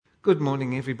Good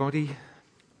morning, everybody.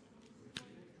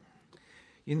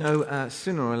 You know,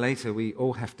 sooner or later we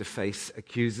all have to face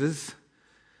accusers.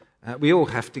 We all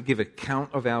have to give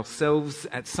account of ourselves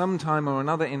at some time or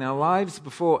another in our lives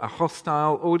before a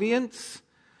hostile audience,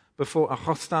 before a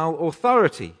hostile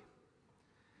authority.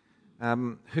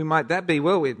 Who might that be?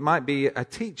 Well, it might be a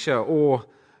teacher or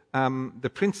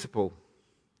the principal.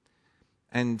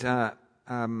 And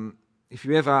if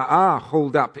you ever are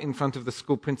hauled up in front of the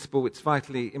school principal, it's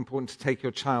vitally important to take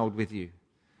your child with you.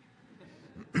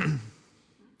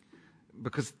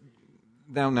 Because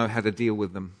they'll know how to deal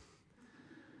with them.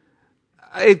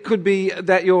 It could be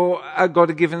that you've got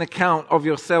to give an account of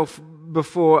yourself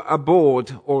before a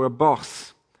board or a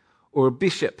boss or a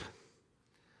bishop.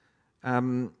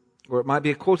 Or it might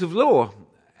be a court of law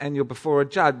and you're before a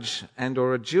judge and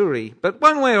or a jury. But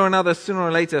one way or another, sooner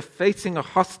or later, facing a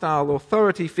hostile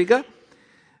authority figure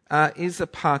is a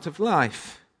part of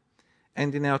life.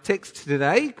 And in our text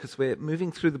today, because we're moving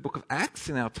through the book of Acts,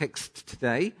 in our text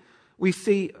today, we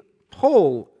see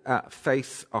Paul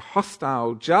face a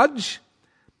hostile judge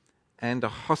and a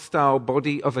hostile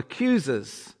body of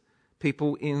accusers,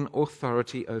 people in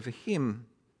authority over him.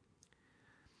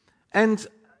 And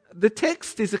the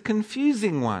text is a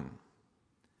confusing one.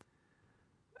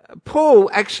 Paul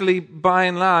actually, by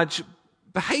and large,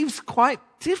 behaves quite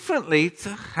differently to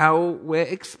how we're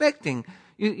expecting.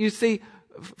 You see,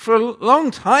 for a long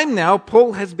time now,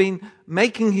 Paul has been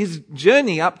making his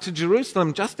journey up to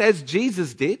Jerusalem just as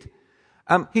Jesus did.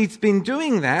 He's been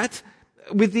doing that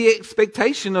with the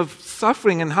expectation of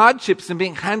suffering and hardships and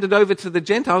being handed over to the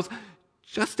Gentiles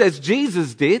just as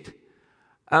Jesus did.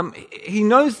 He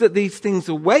knows that these things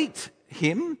await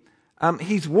him.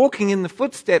 He's walking in the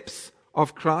footsteps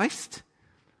of Christ.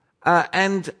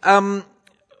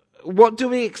 What do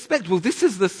we expect? Well, this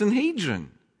is the Sanhedrin.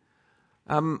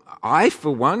 I, for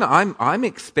one, I'm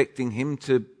expecting him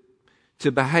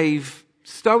to behave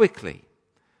stoically,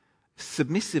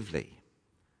 submissively,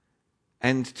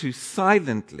 and to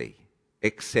silently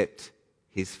accept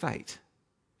his fate.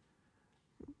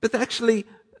 But actually,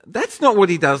 that's not what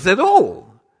he does at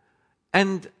all.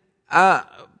 And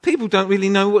people don't really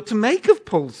know what to make of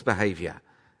Paul's behavior.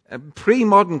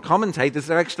 Pre-modern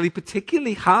commentators are actually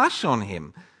particularly harsh on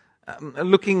him,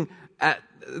 looking at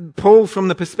Paul from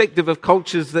the perspective of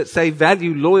cultures that say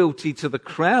value loyalty to the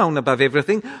crown above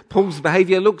everything. Paul's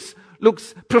behavior looks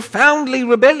profoundly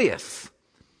rebellious,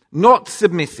 not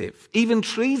submissive, even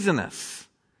treasonous.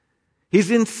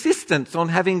 His insistence on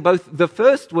having both the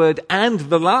first word and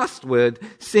the last word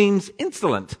seems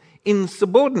insolent,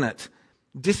 insubordinate,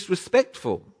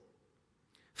 disrespectful.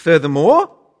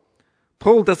 Furthermore,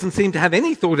 Paul doesn't seem to have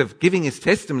any thought of giving his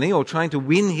testimony or trying to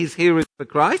win his hearers for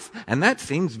Christ, and that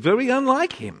seems very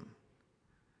unlike him.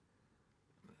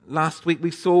 Last week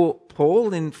we saw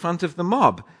Paul in front of the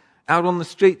mob, out on the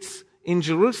streets in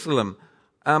Jerusalem,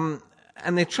 and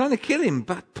they're trying to kill him,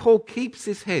 but Paul keeps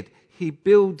his head. He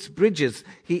builds bridges,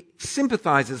 he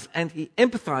sympathizes and he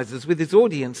empathizes with his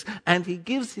audience, and he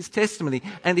gives his testimony,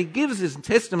 and he gives his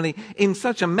testimony in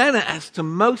such a manner as to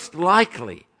most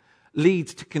likely lead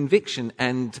to conviction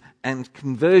and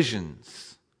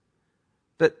conversions.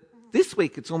 But this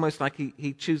week it's almost like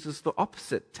he chooses the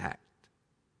opposite tactic.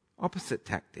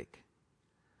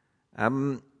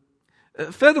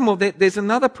 Furthermore, there's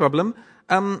another problem.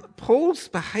 Paul's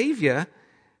behavior,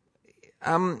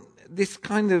 this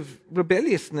kind of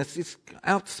rebelliousness, this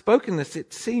outspokenness,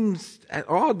 it seems at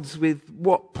odds with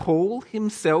what Paul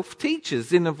himself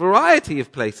teaches in a variety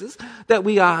of places, that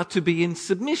we are to be in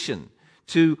submission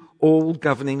to all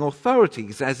governing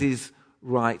authorities, as is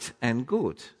right and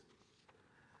good.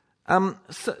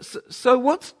 So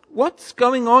what's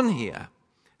going on here?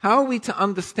 How are we to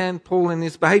understand Paul and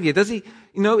his behavior? Does he,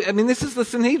 this is the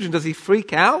Sanhedrin. Does he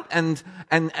freak out and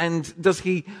does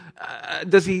he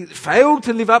fail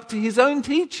to live up to his own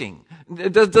teaching?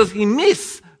 Does he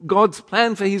miss God's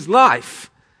plan for his life?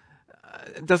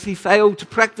 Does he fail to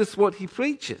practice what he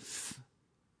preaches?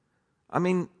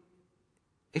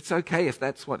 It's okay if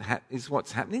that's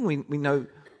what's happening. We know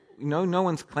no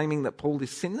one's claiming that Paul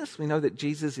is sinless. We know that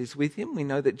Jesus is with him. We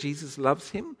know that Jesus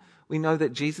loves him. We know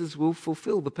that Jesus will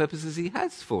fulfill the purposes he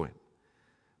has for him.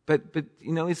 But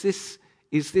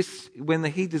is this when the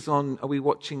heat is on, are we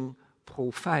watching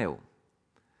Paul fail?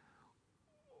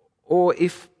 Or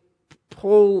if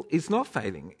Paul is not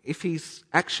failing, if he's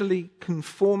actually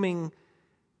conforming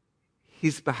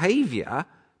his behavior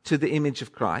to the image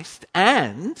of Christ,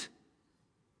 and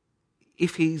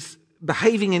if he's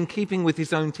behaving in keeping with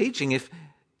his own teaching,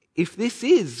 if this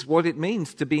is what it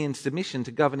means to be in submission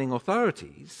to governing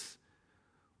authorities,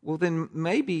 well then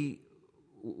maybe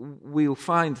we'll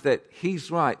find that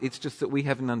he's right. It's just that we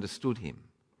haven't understood him.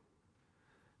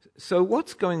 So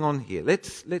what's going on here?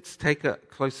 Let's take a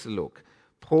closer look.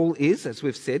 Paul is, as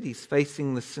we've said, he's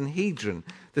facing the Sanhedrin.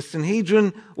 The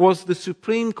Sanhedrin was the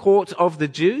supreme court of the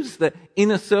Jews, the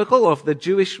inner circle of the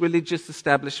Jewish religious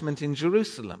establishment in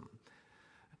Jerusalem.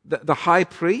 The high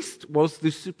priest was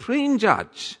the supreme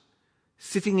judge,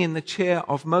 sitting in the chair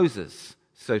of Moses,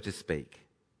 so to speak.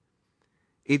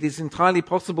 It is entirely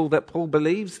possible that Paul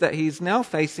believes that he is now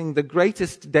facing the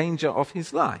greatest danger of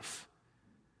his life.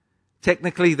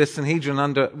 Technically, the Sanhedrin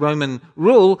under Roman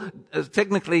rule,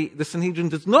 the Sanhedrin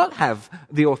does not have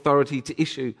the authority to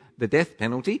issue the death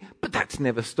penalty, but that's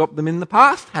never stopped them in the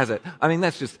past, has it? I mean,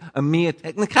 that's just a mere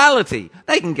technicality.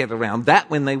 They can get around that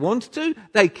when they want to.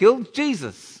 They killed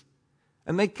Jesus,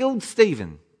 and they killed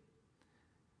Stephen.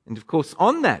 And of course,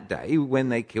 on that day, when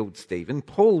they killed Stephen,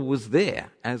 Paul was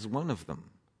there as one of them.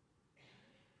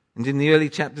 And in the early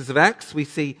chapters of Acts, we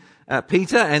see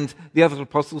Peter and the other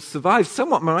apostles survive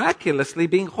somewhat miraculously,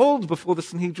 being hauled before the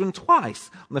Sanhedrin twice.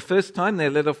 On the first time, they're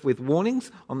let off with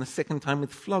warnings. On the second time,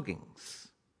 with floggings.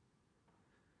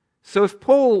 So if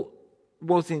Paul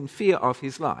was in fear of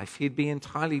his life, he'd be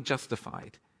entirely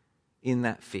justified in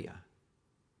that fear.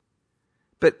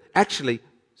 But actually,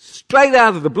 straight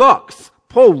out of the blocks,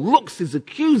 Paul looks his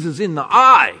accusers in the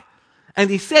eye. And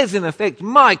he says, in effect,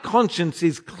 my conscience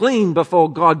is clean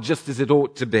before God just as it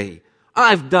ought to be.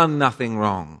 I've done nothing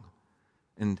wrong.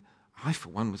 And I, for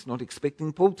one, was not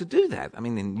expecting Paul to do that. I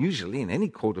mean, usually in any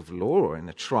court of law or in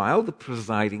a trial, the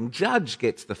presiding judge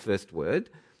gets the first word,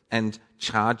 and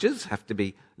charges have to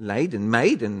be laid and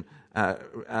made and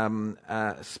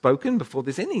spoken before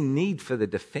there's any need for the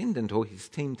defendant or his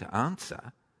team to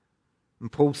answer.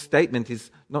 And Paul's statement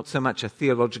is not so much a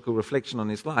theological reflection on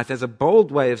his life as a bold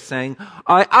way of saying,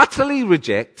 I utterly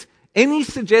reject any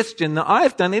suggestion that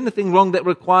I've done anything wrong that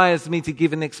requires me to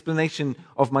give an explanation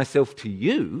of myself to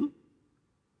you.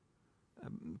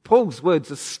 Paul's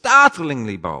words are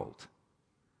startlingly bold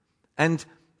and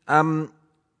have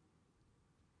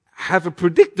a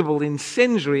predictable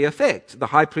incendiary effect. The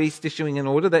high priest issuing an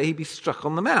order that he be struck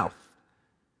on the mouth.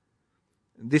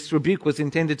 This rebuke was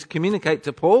intended to communicate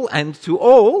to Paul and to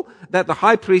all that the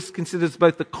high priest considers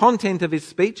both the content of his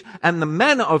speech and the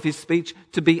manner of his speech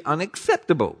to be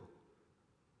unacceptable.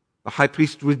 The high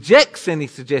priest rejects any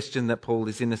suggestion that Paul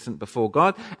is innocent before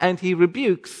God, and he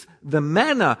rebukes the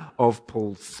manner of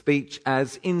Paul's speech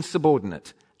as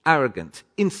insubordinate, arrogant,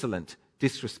 insolent,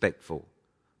 disrespectful.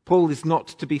 Paul is not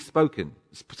to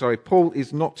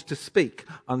speak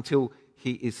until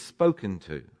he is spoken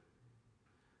to.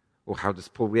 Well, how does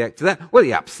Paul react to that? Well,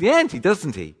 he ups the ante,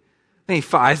 doesn't he? Then he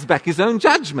fires back his own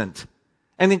judgment.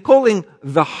 And in calling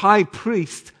the high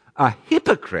priest a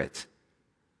hypocrite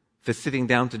for sitting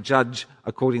down to judge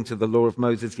according to the law of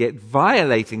Moses, yet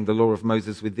violating the law of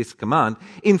Moses with this command,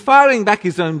 in firing back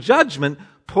his own judgment,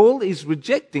 Paul is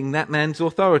rejecting that man's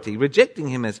authority, rejecting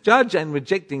him as judge and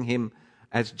rejecting him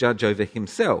as judge over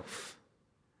himself.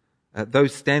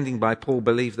 Those standing by Paul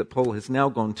believe that Paul has now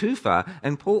gone too far,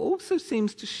 and Paul also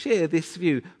seems to share this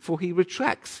view, for he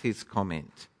retracts his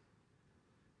comment.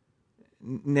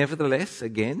 Nevertheless,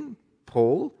 again,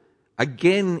 Paul,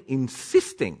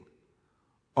 insisting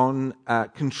on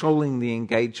controlling the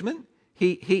engagement,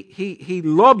 he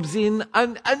lobs in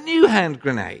a new hand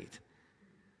grenade.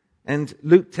 And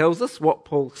Luke tells us what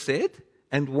Paul said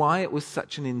and why it was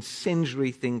such an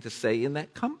incendiary thing to say in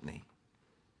that company.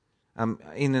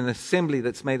 In an assembly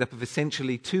that's made up of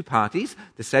essentially two parties,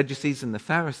 the Sadducees and the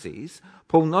Pharisees,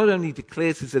 Paul not only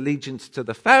declares his allegiance to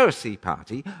the Pharisee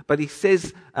party, but he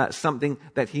says something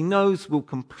that he knows will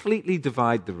completely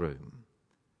divide the room.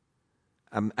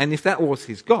 And if that was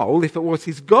his goal, if it was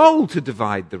his goal to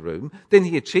divide the room, then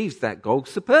he achieves that goal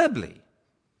superbly.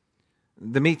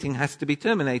 The meeting has to be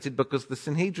terminated because the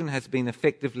Sanhedrin has been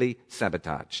effectively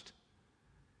sabotaged.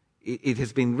 It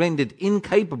has been rendered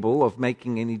incapable of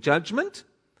making any judgment,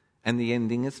 and the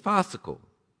ending is farcical.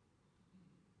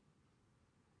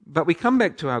 But we come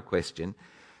back to our question,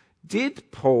 did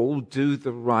Paul do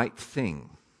the right thing?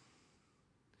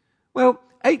 Well,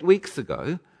 8 weeks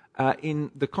ago, in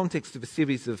the context of a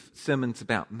series of sermons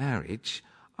about marriage,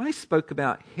 I spoke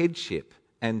about headship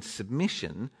and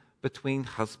submission between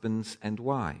husbands and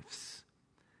wives.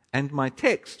 And my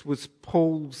text was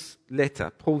Paul's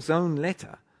own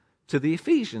letter to the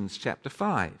Ephesians chapter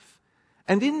 5.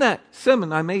 And in that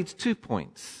sermon I made 2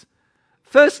 points.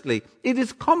 Firstly, it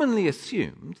is commonly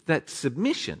assumed that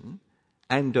submission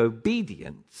and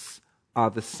obedience are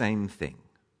the same thing.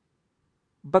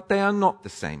 But they are not the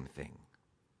same thing.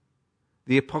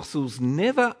 The apostles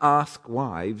never ask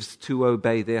wives to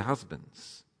obey their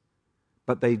husbands,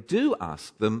 but they do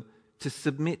ask them to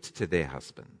submit to their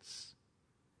husbands.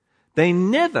 They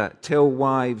never tell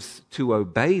wives to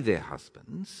obey their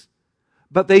husbands,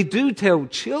 but they do tell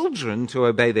children to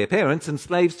obey their parents and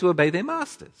slaves to obey their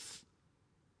masters.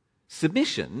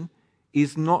 Submission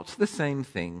is not the same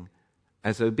thing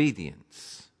as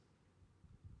obedience.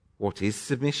 What is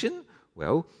submission?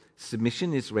 Well,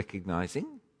 submission is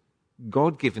recognizing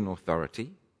God-given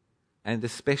authority and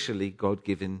especially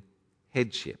God-given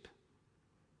headship.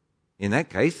 In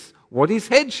that case, what is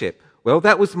headship? Well,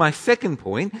 that was my second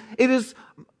point. It is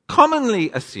commonly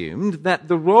assumed that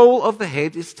the role of the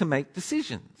head is to make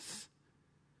decisions.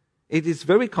 It is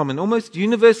very common, almost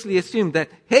universally assumed,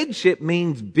 that headship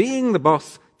means being the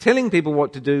boss, telling people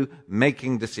what to do,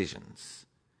 making decisions.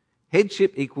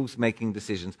 Headship equals making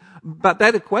decisions. But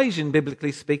that equation,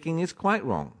 biblically speaking, is quite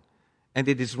wrong. And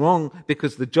it is wrong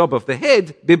because the job of the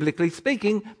head, biblically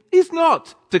speaking, is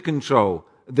not to control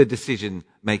the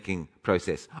decision-making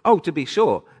process. Oh, to be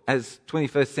sure, as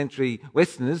 21st century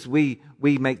Westerners, we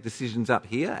make decisions up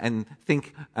here and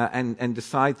think and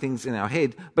decide things in our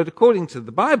head. But according to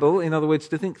the Bible, in other words,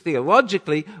 to think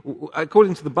theologically,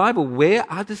 according to the Bible, where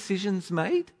are decisions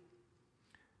made?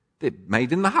 They're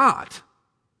made in the heart.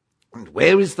 And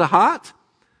where is the heart?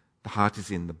 The heart is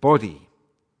in the body.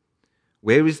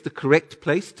 Where is the correct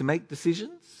place to make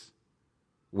decisions?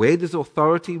 Where does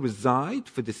authority reside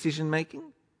for decision-making?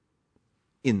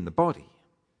 In the body.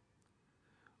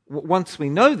 Once we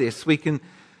know this, we can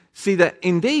see that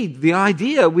indeed the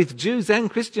idea with Jews and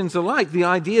Christians alike, the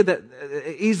idea that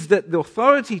is that the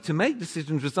authority to make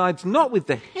decisions resides not with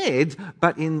the head,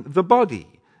 but in the body.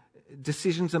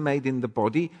 Decisions are made in the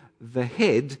body. The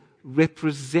head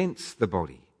represents the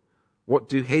body. What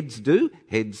do heads do?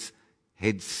 Heads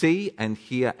see and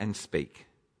hear and speak.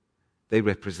 They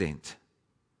represent,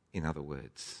 in other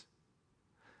words.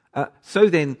 So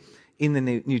then, in the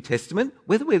New Testament,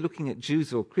 whether we're looking at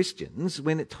Jews or Christians,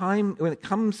 when it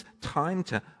comes time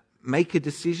to make a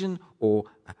decision or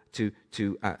to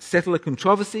settle a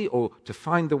controversy or to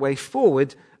find the way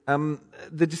forward,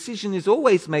 the decision is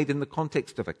always made in the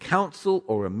context of a council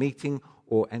or a meeting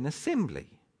or an assembly.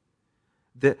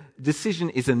 The decision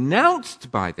is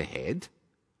announced by the head,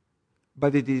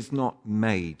 but it is not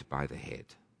made by the head.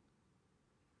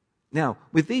 Now,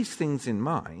 with these things in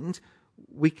mind,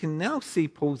 we can now see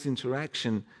Paul's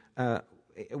interaction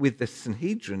with the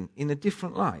Sanhedrin in a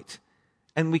different light.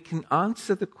 And we can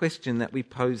answer the question that we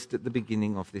posed at the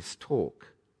beginning of this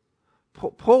talk.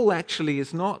 Paul actually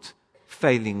is not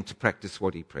failing to practice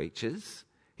what he preaches.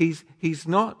 This is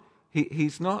not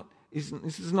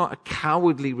a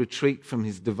cowardly retreat from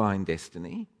his divine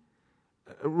destiny.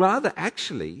 Rather,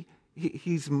 actually,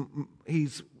 he's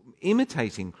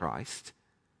imitating Christ,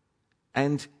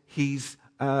 and he's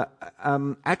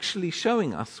actually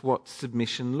showing us what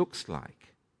submission looks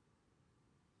like.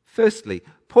 Firstly,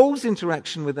 Paul's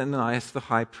interaction with Ananias the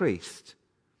high priest.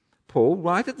 Paul,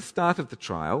 right at the start of the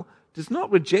trial, does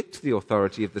not reject the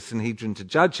authority of the Sanhedrin to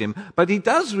judge him, but he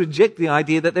does reject the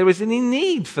idea that there is any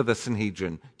need for the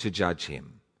Sanhedrin to judge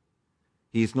him.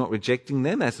 He is not rejecting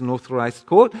them as an authorized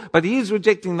court, but he is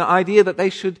rejecting the idea that they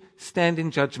should stand in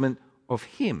judgment of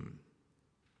him.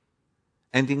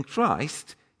 And in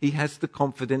Christ, he has the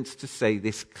confidence to say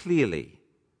this clearly.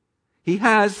 He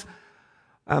has,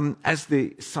 as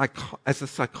the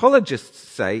psychologists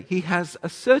say, he has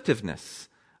assertiveness,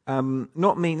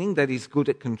 not meaning that he's good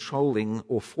at controlling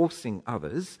or forcing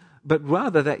others, but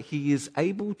rather that he is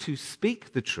able to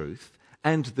speak the truth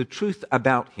and the truth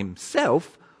about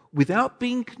himself without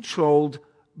being controlled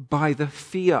by the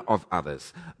fear of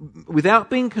others, without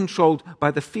being controlled by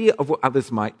the fear of what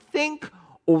others might think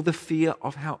or the fear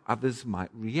of how others might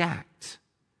react.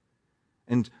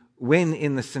 And when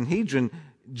in the Sanhedrin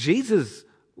Jesus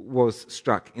was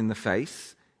struck in the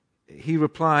face, he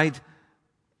replied,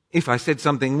 "If I said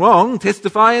something wrong,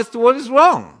 testify as to what is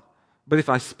wrong. But if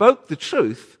I spoke the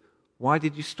truth, why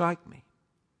did you strike me?"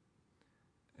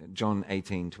 John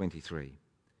 18:23.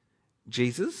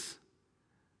 Jesus,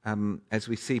 as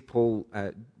we see Paul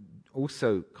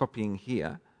also copying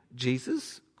here,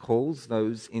 Jesus calls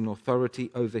those in authority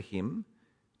over him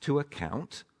to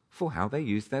account for how they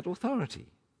use that authority.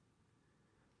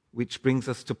 Which brings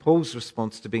us to Paul's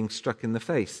response to being struck in the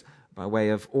face by way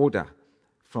of order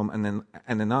from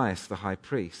Ananias the high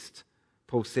priest.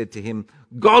 Paul said to him,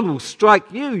 "God will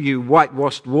strike you, you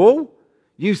whitewashed wall.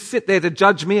 You sit there to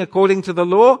judge me according to the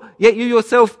law, yet you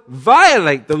yourself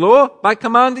violate the law by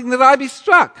commanding that I be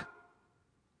struck."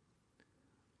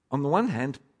 On the one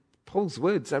hand, Paul's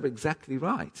words are exactly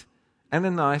right.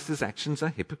 Ananias' actions are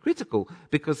hypocritical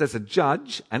because as a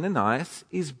judge, Ananias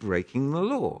is breaking the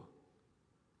law.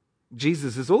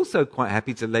 Jesus is also quite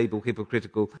happy to label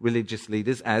hypocritical religious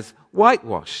leaders as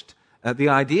whitewashed. The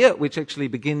idea, which actually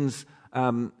begins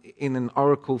in an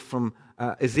oracle from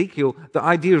Ezekiel, the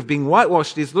idea of being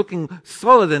whitewashed is looking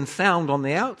solid and sound on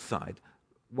the outside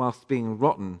whilst being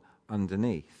rotten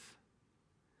underneath.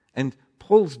 And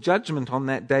Paul's judgment on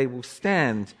that day will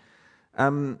stand.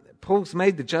 Paul's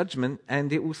made the judgment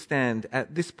and it will stand.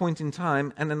 At this point in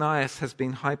time, Ananias has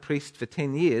been high priest for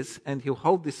 10 years and he'll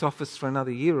hold this office for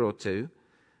another year or two.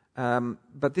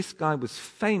 But this guy was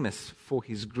famous for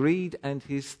his greed and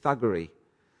his thuggery.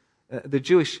 The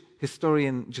Jewish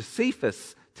historian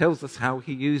Josephus tells us how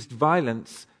he used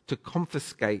violence to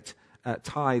confiscate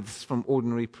tithes from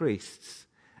ordinary priests.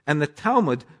 And the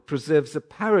Talmud preserves a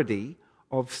parody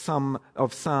of Psalm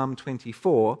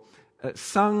 24,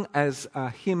 sung as a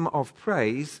hymn of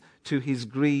praise to his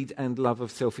greed and love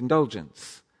of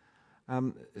self-indulgence.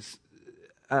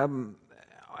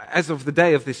 As of the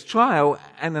day of this trial,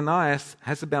 Ananias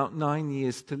has about 9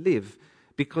 years to live,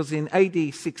 because in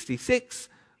AD 66,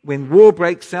 when war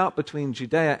breaks out between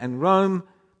Judea and Rome,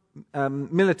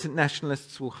 militant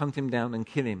nationalists will hunt him down and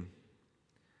kill him.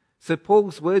 So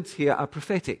Paul's words here are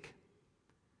prophetic.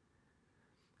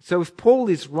 So if Paul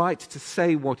is right to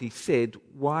say what he said,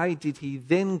 why did he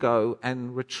then go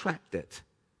and retract it?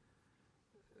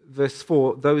 Verse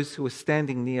 4, those who were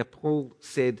standing near Paul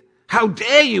said, "How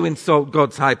dare you insult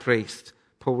God's high priest?"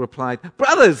 Paul replied,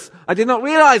 "Brothers, I did not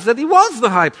realize that he was the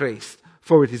high priest,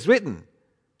 for it is written,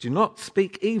 'Do not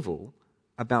speak evil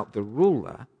about the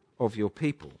ruler of your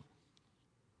people.'"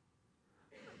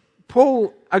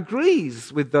 Paul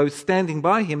agrees with those standing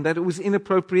by him that it was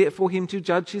inappropriate for him to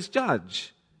judge his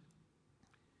judge.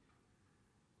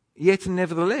 Yet,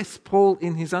 nevertheless, Paul,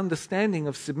 in his understanding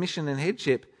of submission and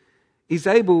headship, is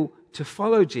able to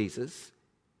follow Jesus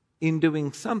in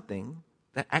doing something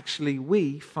that actually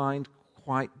we find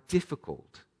quite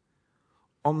difficult.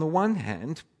 On the one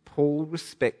hand, Paul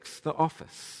respects the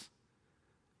office.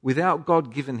 Without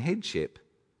God-given headship,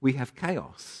 we have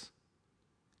chaos.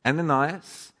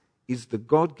 Ananias is the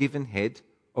God-given head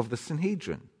of the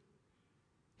Sanhedrin.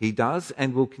 He does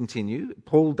and will continue,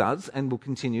 Paul does and will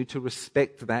continue to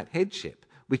respect that headship,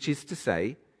 which is to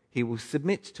say, he will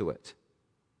submit to it.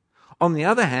 On the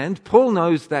other hand, Paul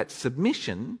knows that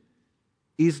submission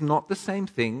is not the same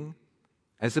thing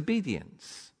as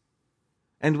obedience.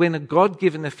 And when a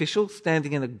God-given official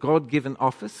standing in a God-given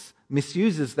office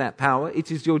misuses that power,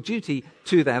 it is your duty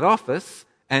to that office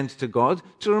and to God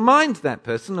to remind that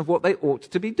person of what they ought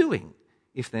to be doing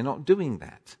if they're not doing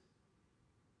that.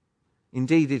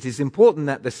 Indeed, it is important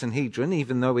that the Sanhedrin,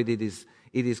 even though it is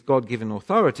God-given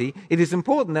authority, it is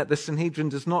important that the Sanhedrin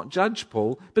does not judge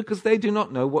Paul because they do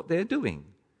not know what they're doing.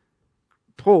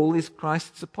 Paul is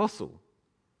Christ's apostle.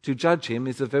 To judge him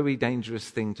is a very dangerous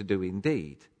thing to do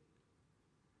indeed.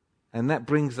 And that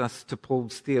brings us to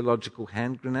Paul's theological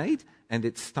hand grenade and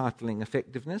its startling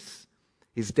effectiveness.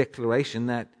 His declaration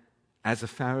that, as a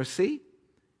Pharisee,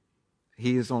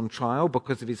 he is on trial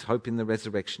because of his hope in the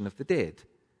resurrection of the dead.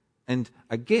 And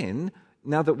again,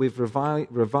 now that we've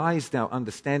revised our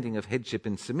understanding of headship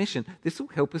and submission, this will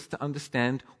help us to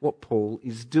understand what Paul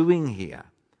is doing here.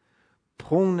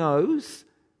 Paul knows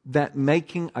that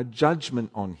making a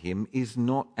judgment on him is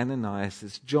not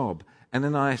Ananias' job.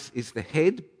 Ananias is the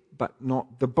head, but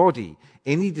not the body.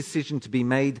 Any decision to be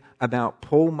made about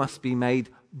Paul must be made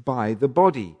by the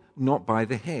body, not by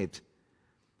the head.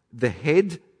 The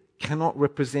head cannot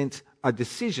represent a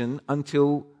decision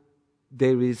until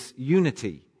there is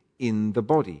unity in the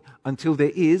body, until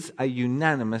there is a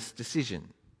unanimous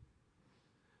decision.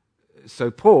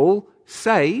 So Paul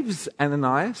saves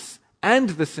Ananias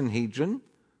and the Sanhedrin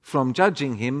from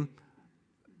judging him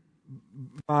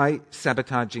by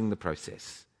sabotaging the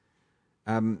process.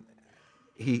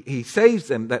 He saves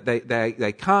them that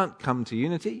they can't come to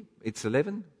unity. It's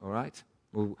 11, all right?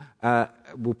 We'll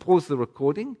pause the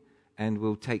recording and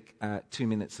we'll take 2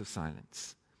 minutes of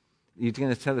silence. You're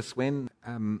going to tell us when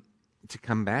to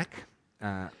come back.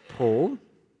 Paul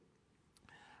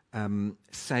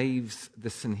saves the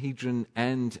Sanhedrin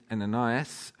and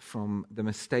Ananias from the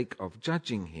mistake of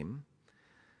judging him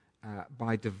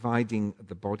by dividing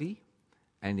the body,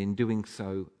 and in doing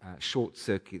so,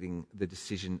 short-circuiting the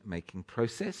decision-making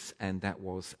process, and that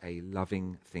was a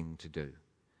loving thing to do.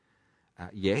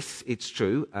 Yes, it's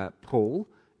true, Paul,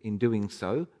 in doing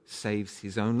so, saves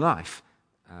his own life,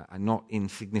 and not in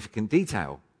significant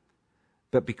detail.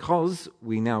 But because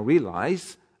we now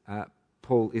realize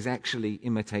Paul is actually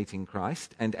imitating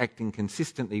Christ and acting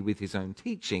consistently with his own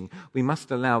teaching, we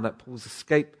must allow that Paul's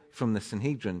escape from the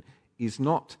Sanhedrin is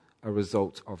not a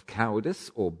result of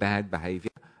cowardice or bad behavior,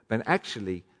 but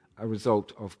actually a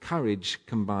result of courage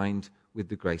combined with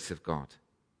the grace of God.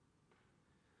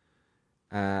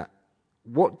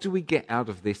 What do we get out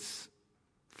of this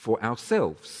for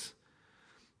ourselves?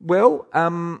 Well,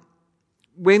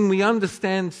 when we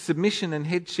understand submission and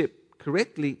headship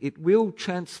correctly, it will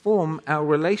transform our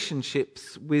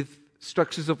relationships with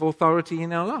structures of authority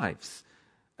in our lives.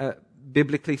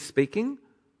 Biblically speaking,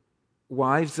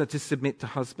 wives are to submit to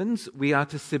husbands, we are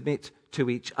to submit to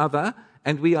each other,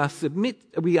 and we are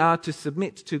to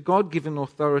submit to God-given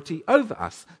authority over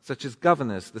us, such as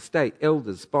governors, the state,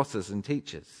 elders, bosses, and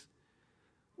teachers.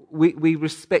 We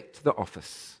respect the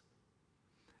office.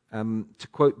 To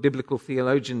quote biblical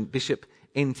theologian Bishop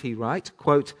N.T. Wright,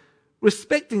 quote,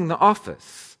 "Respecting the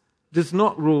office does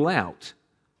not rule out,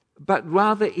 but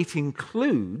rather it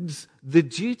includes the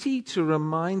duty to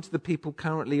remind the people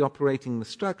currently operating the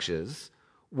structures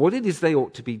what it is they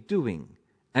ought to be doing,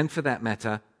 and for that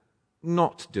matter,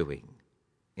 not doing."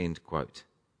 End quote.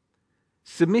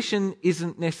 Submission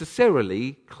isn't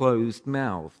necessarily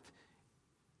closed-mouthed.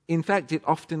 In fact, it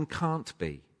often can't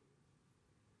be.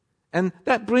 And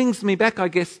that brings me back, I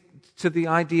guess, to the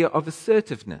idea of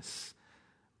assertiveness.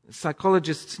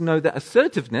 Psychologists know that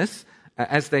assertiveness,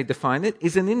 as they define it,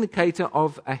 is an indicator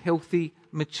of a healthy,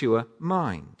 mature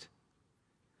mind.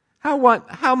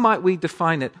 How might we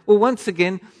define it? Well, once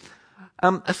again,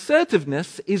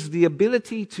 assertiveness is the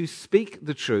ability to speak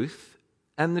the truth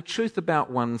and the truth about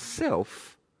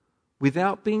oneself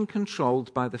without being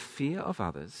controlled by the fear of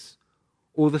others,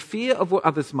 or the fear of what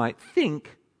others might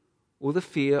think, or the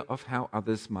fear of how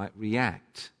others might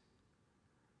react.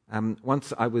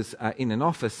 Once I was in an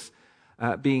office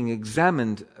being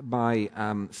examined by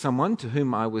someone to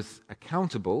whom I was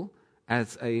accountable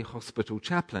as a hospital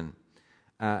chaplain.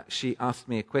 She asked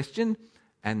me a question,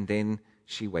 and then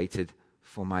she waited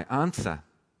for my answer.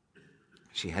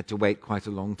 She had to wait quite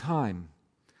a long time.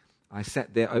 I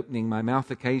sat there opening my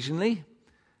mouth occasionally,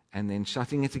 and then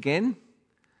shutting it again,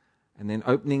 and then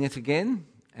opening it again,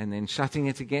 and then shutting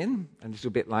it again, a little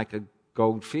bit like a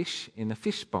goldfish in a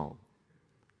fishbowl.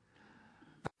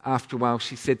 After a while,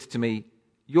 she said to me,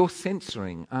 "You're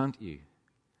censoring, aren't you?"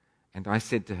 And I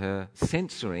said to her,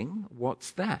 "Censoring?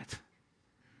 What's that?"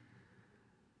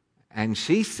 And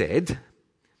she said,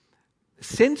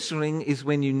 "Censoring is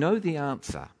when you know the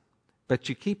answer, but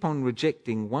you keep on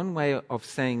rejecting one way of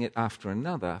saying it after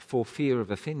another for fear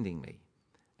of offending me."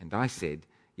 And I said,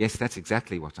 "Yes, that's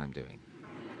exactly what I'm doing."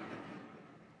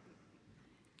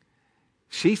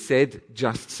 She said,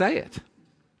 "Just say it."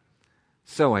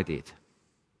 So I did.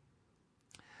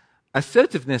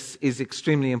 Assertiveness is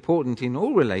extremely important in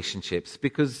all relationships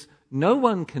because no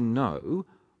one can know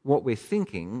what we're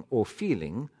thinking or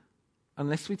feeling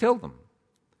unless we tell them.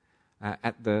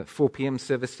 At the 4 p.m.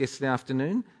 service yesterday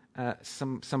afternoon,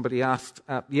 somebody asked,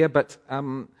 we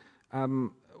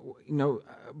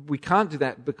can't do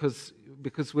that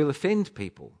because we'll offend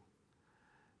people.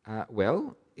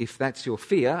 Well, if that's your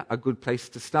fear, a good place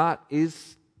to start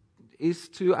is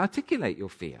to articulate your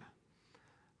fear.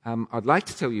 I'd like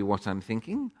to tell you what I'm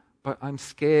thinking, but I'm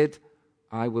scared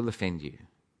I will offend you.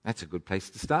 That's a good place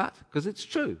to start because it's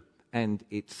true, and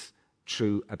it's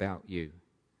true about you.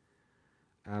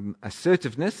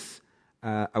 Assertiveness,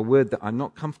 a word that I'm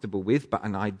not comfortable with, but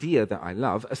an idea that I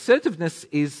love. Assertiveness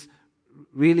is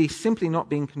really simply not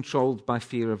being controlled by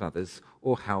fear of others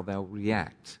or how they'll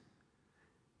react.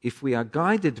 If we are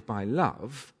guided by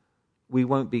love, we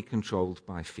won't be controlled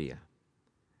by fear.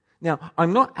 Now,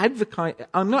 I'm not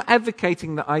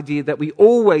advocating the idea that we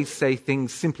always say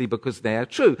things simply because they are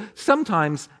true.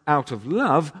 Sometimes, out of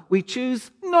love, we choose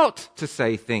not to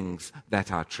say things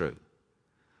that are true.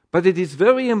 But it is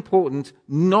very important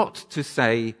not to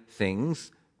say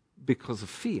things because of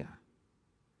fear.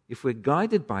 If we're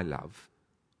guided by love,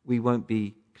 we won't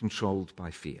be controlled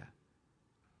by fear.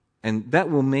 And that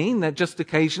will mean that just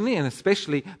occasionally, and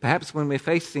especially perhaps when we're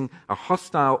facing a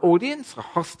hostile audience, a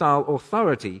hostile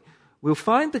authority, we'll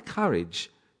find the courage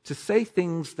to say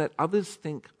things that others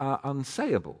think are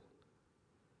unsayable,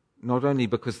 not only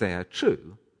because they are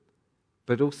true,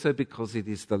 but also because it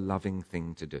is the loving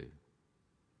thing to do.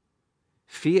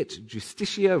 Fiat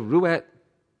justitia ruat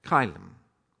caelum,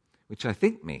 which I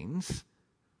think means,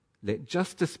 let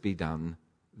justice be done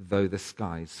though the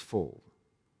skies fall.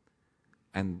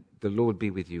 And the Lord be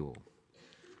with you all.